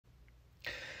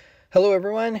Hello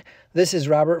everyone, this is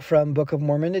Robert from Book of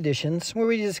Mormon Editions, where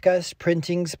we discuss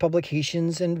printings,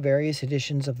 publications, and various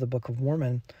editions of the Book of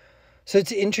Mormon. So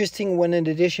it's interesting when an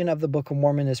edition of the Book of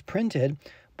Mormon is printed,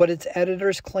 but its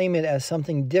editors claim it as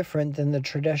something different than the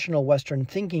traditional Western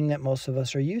thinking that most of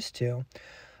us are used to.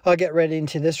 I'll get right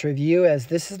into this review, as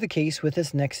this is the case with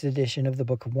this next edition of the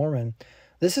Book of Mormon.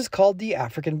 This is called the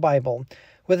African Bible,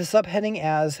 with a subheading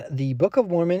as The Book of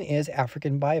Mormon is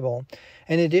African Bible,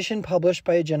 an edition published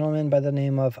by a gentleman by the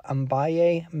name of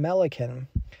Book Mormon.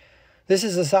 This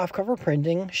is a softcover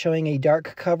printing showing a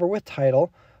dark cover with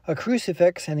title, a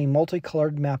crucifix, and a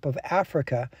multicolored map of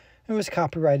Africa, and was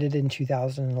copyrighted in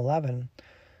 2011.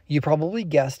 You probably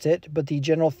guessed it, but the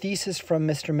general thesis from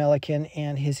Mr. Milliken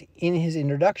and in his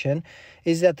introduction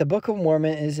is that the Book of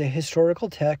Mormon is a historical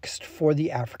text for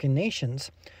the African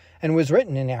nations, and was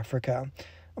written in Africa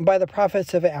by the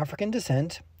prophets of African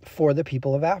descent for the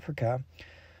people of Africa.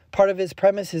 Part of his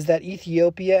premise is that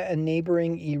Ethiopia and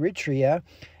neighboring Eritrea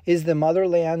is the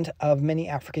motherland of many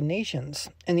African nations,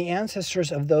 and the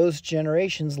ancestors of those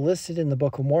generations listed in the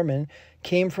Book of Mormon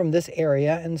came from this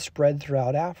area and spread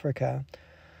throughout Africa.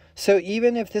 So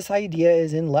even if this idea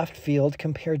is in left field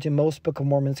compared to most Book of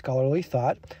Mormon scholarly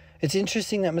thought, it's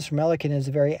interesting that Mr. Milliken is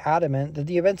very adamant that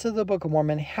the events of the Book of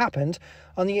Mormon happened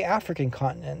on the African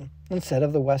continent instead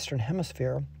of the Western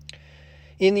Hemisphere.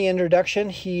 In the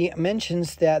introduction, he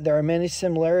mentions that there are many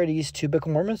similarities to Book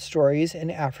of Mormon stories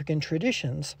and African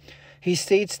traditions. He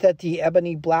states that the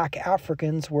ebony black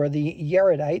Africans were the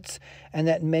Yaredites, and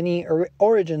that many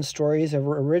origin stories of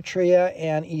Eritrea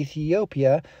and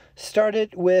Ethiopia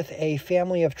started with a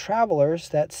family of travelers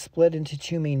that split into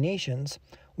two main nations,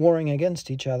 warring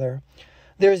against each other.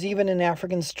 There's even an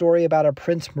African story about a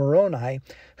Prince Moroni,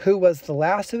 who was the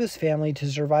last of his family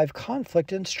to survive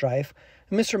conflict and strife.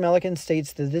 Mr. Milliken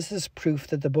states that this is proof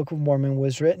that the Book of Mormon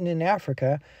was written in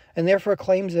Africa, and therefore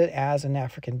claims it as an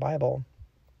African Bible.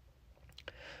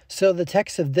 So the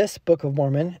text of this Book of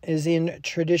Mormon is in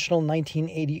traditional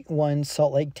 1981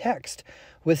 Salt Lake text,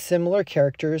 with similar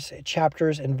characters,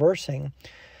 chapters, and versing.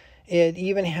 It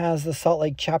even has the Salt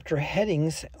Lake chapter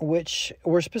headings, which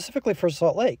were specifically for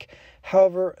Salt Lake.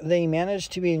 However, they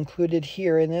managed to be included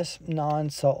here in this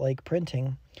non-Salt Lake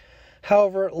printing.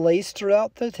 However, laced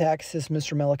throughout the text is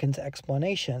Mr. Milliken's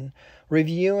explanation,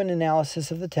 review and analysis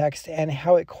of the text, and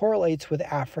how it correlates with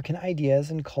African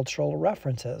ideas and cultural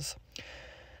references.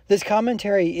 This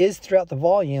commentary is throughout the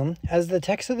volume, as the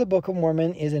text of the Book of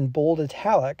Mormon is in bold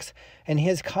italics, and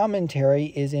his commentary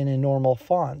is in a normal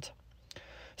font.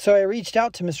 So I reached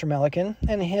out to Mr. Milliken,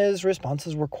 and his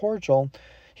responses were cordial.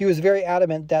 He was very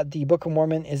adamant that the Book of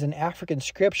Mormon is an African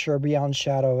scripture beyond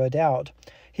shadow of a doubt.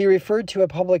 He referred to a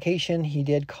publication he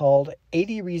did called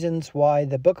 80 Reasons Why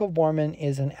the Book of Mormon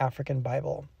is an African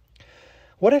Bible.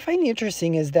 What I find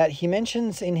interesting is that he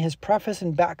mentions in his preface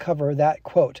and back cover that,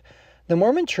 quote, the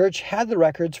Mormon Church had the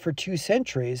records for 2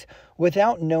 centuries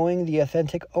without knowing the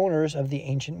authentic owners of the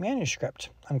ancient manuscript,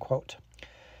 unquote.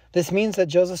 This means that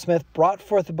Joseph Smith brought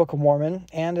forth the Book of Mormon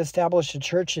and established a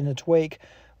church in its wake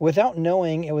without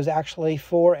knowing it was actually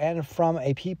for and from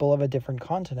a people of a different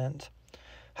continent.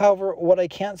 However, what I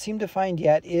can't seem to find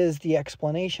yet is the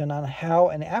explanation on how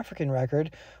an African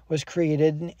record was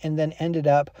created and then ended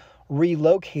up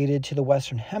relocated to the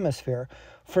Western Hemisphere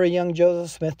for a young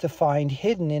Joseph Smith to find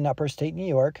hidden in upstate New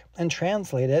York and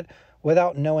translate it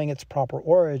without knowing its proper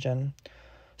origin.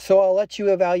 So I'll let you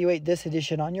evaluate this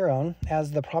edition on your own,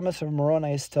 as the promise of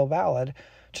Moroni is still valid,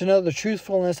 to know the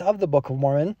truthfulness of the Book of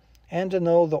Mormon and to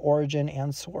know the origin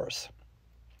and source.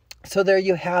 So there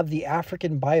you have the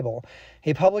African Bible,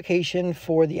 a publication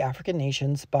for the African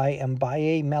nations by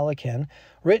Book Mormon,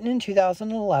 written in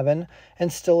 2011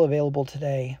 and still available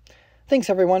today. Thanks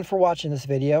everyone for watching this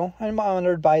video. I'm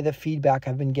honored by the feedback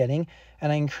I've been getting,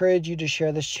 and I encourage you to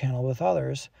share this channel with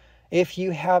others. If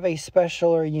you have a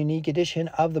special or unique edition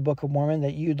of the Book of Mormon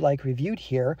that you'd like reviewed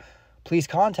here, please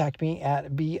contact me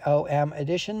at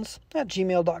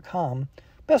bomeditions@gmail.com.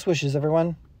 Best wishes,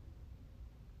 everyone.